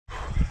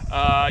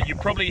You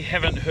probably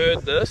haven't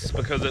heard this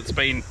because it's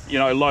been, you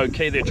know, low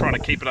key. They're trying to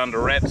keep it under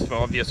wraps for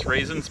obvious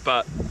reasons,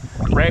 but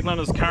Raglan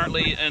is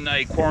currently in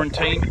a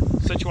quarantine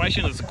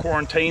situation. It's a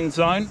quarantine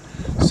zone.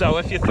 So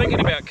if you're thinking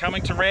about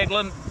coming to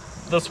Raglan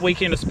this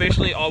weekend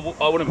especially, I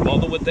wouldn't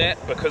bother with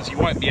that because you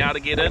won't be able to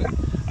get in.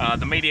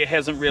 The media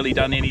hasn't really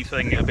done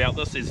anything about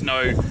this. There's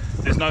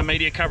no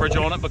media coverage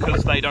on it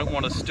because they don't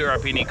want to stir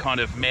up any kind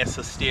of mass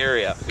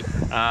hysteria.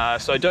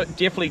 So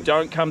definitely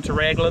don't come to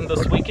Raglan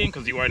this weekend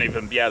because you won't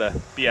even be able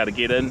to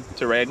get in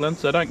to Raglan.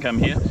 So don't come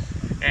here.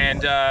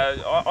 And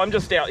I'm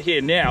just out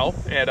here now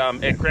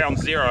at Ground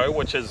Zero,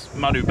 which is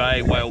Manu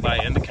Bay, Whale Bay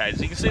indicated.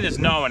 So you can see there's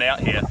no one out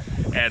here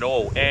at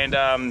all.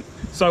 And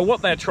so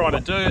what they're trying to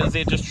do is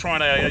they're just trying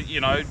to, you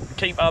know,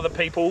 keep other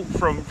people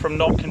from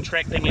not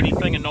contracting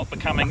anything and not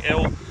becoming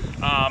ill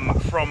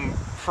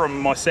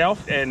from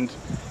myself and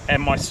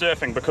my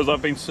surfing, because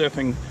I've been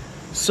surfing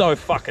so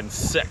fucking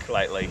sick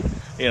lately,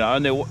 you know,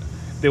 and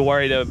they're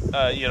worried,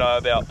 you know,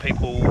 about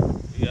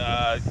people, you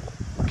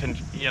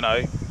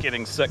know,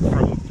 getting sick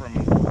from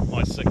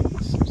my sick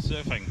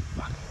surfing.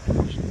 Fuck,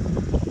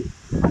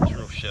 it's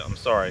real shit. I'm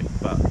sorry,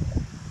 but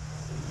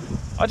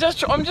I'm just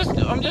trying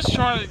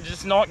to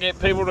just not get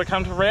people to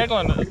come to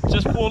Raglan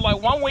just for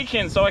like one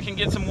weekend, so I can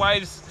get some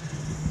waves,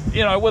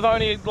 you know, with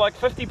only like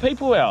 50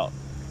 people out.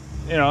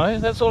 You know,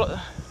 that's all.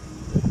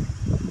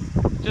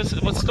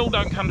 But still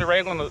don't come to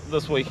Raglan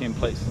this weekend,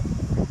 please.